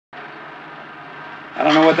I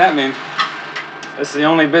don't know what that means. This is the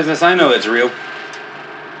only business I know that's real.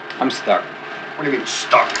 I'm stuck. What do you mean,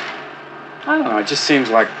 stuck? I don't know, it just seems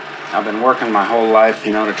like I've been working my whole life,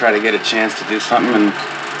 you know, to try to get a chance to do something, and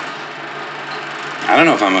I don't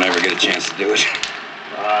know if I'm gonna ever get a chance to do it.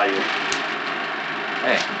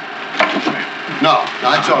 Hey. No,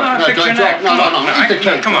 that's all. No, Joe. Eat the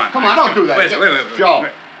cake. Come on. Come on, don't do that. Wait. Joe.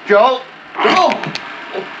 Joe. Oh,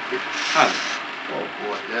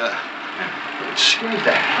 boy, yeah. It scared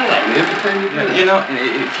the hell out of me every time you did it. You know,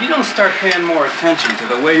 if you don't start paying more attention to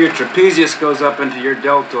the way your trapezius goes up into your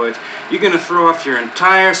deltoids, you're gonna throw off your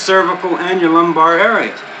entire cervical and your lumbar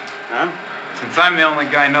areas. Huh? Since I'm the only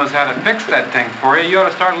guy who knows how to fix that thing for you, you ought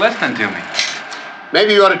to start listening to me.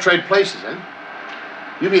 Maybe you ought to trade places, eh?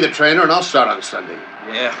 You be the trainer and I'll start on Sunday.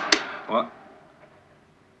 Yeah. What?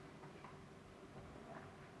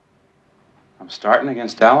 I'm starting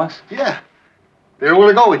against Dallas? Yeah. They don't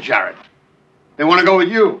want to go with Jared. They want to go with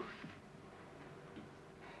you.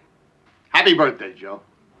 Happy birthday, Joe.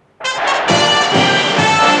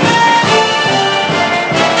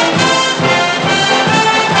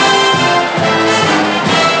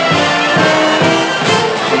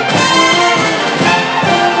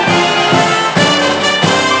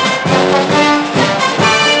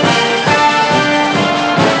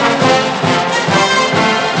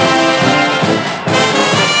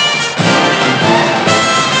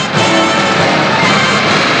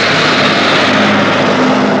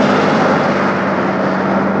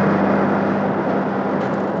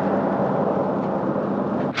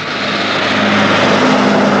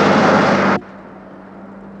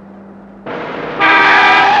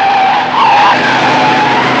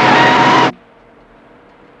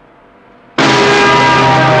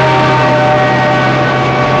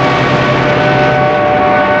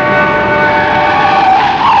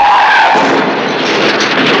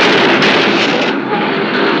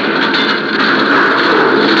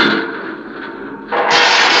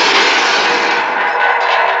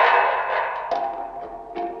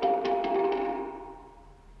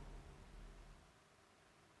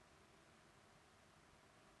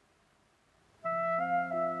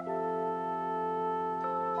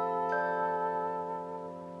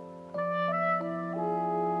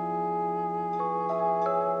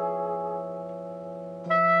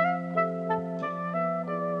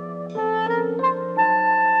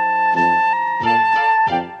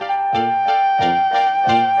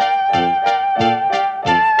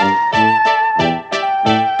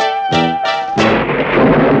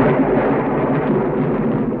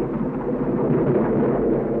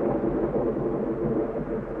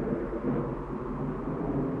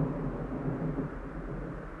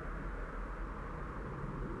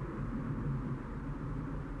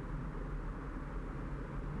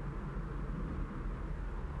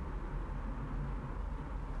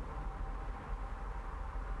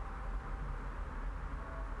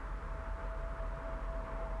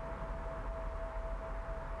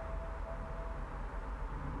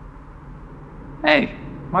 Hey,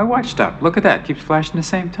 my watch stopped. Look at that. Keeps flashing the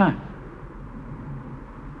same time.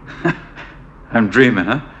 I'm dreaming,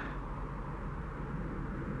 huh?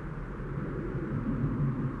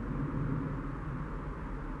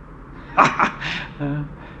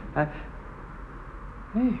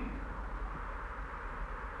 Hey.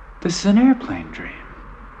 This is an airplane dream.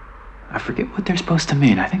 I forget what they're supposed to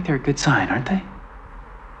mean. I think they're a good sign, aren't they?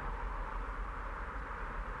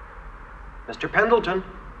 Mr. Pendleton.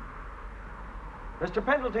 Mr.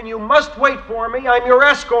 Pendleton, you must wait for me. I'm your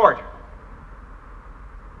escort.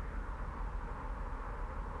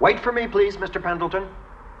 Wait for me, please, Mr. Pendleton.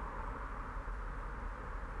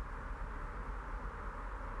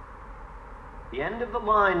 The end of the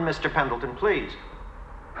line, Mr. Pendleton, please.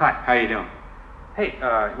 Hi, how you doing? Hey,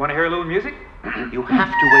 you want to hear a little music? You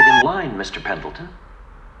have to wait in line, Mr. Pendleton.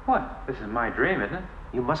 What? This is my dream, isn't it?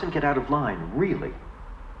 You mustn't get out of line, really.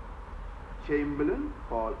 Chamberlain,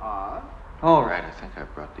 Paul R. All right, I think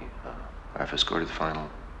I've brought the, I've escorted the final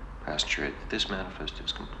passenger. This manifest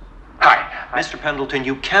is complete. Hi. Mr. Pendleton,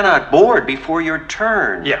 you cannot board before your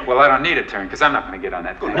turn. Yeah, well, I don't need a turn, because I'm not going to get on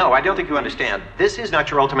that thing. No, I don't think you understand. This is not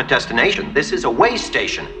your ultimate destination. This is a way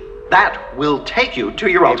station. That will take you to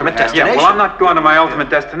your ultimate destination. Yeah, well, I'm not going to my ultimate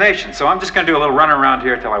destination, so I'm just going to do a little run around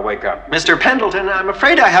here till I wake up. Mr. Pendleton, I'm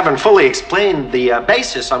afraid I haven't fully explained the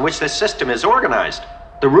basis on which this system is organized.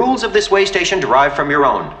 The rules of this way station derive from your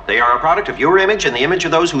own. They are a product of your image and the image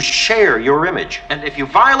of those who share your image. And if you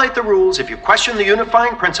violate the rules, if you question the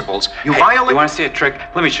unifying principles, you violate... You want to see a trick?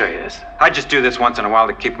 Let me show you this. I just do this once in a while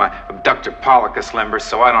to keep my abductor pollicus limber,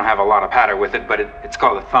 so I don't have a lot of patter with it, but it's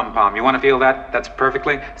called a thumb palm. You want to feel that? That's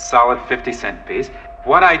perfectly solid 50-cent piece.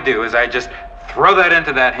 What I do is I just throw that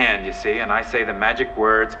into that hand, you see, and I say the magic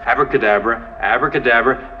words, abracadabra,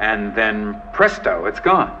 abracadabra, and then presto, it's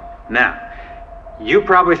gone. Now, you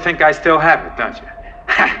probably think I still have it, don't you?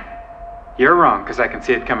 Ha! You're wrong, because I can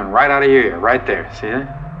see it coming right out of your ear, right there. See it?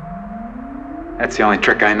 That's the only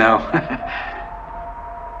trick I know.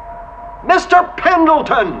 Mr.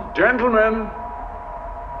 Pendleton! Gentlemen.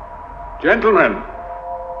 Gentlemen.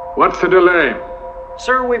 What's the delay?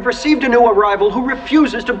 Sir, we've received a new arrival who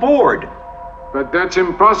refuses to board. But that's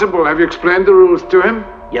impossible. Have you explained the rules to him?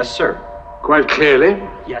 Yes, sir. Quite clearly?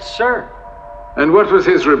 Yes, sir. And what was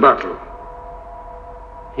his rebuttal?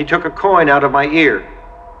 He took a coin out of my ear.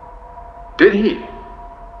 Did he?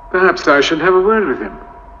 Perhaps I should have a word with him.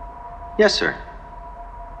 Yes, sir.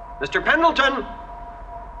 Mr. Pendleton!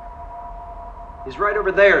 He's right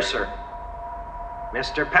over there, sir.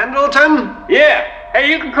 Mr. Pendleton? Yeah. Hey,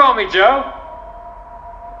 you can call me Joe.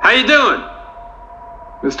 How you doing?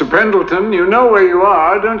 Mr. Pendleton, you know where you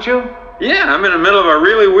are, don't you? Yeah, I'm in the middle of a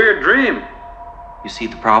really weird dream. You see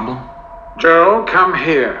the problem? Joe, come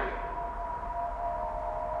here.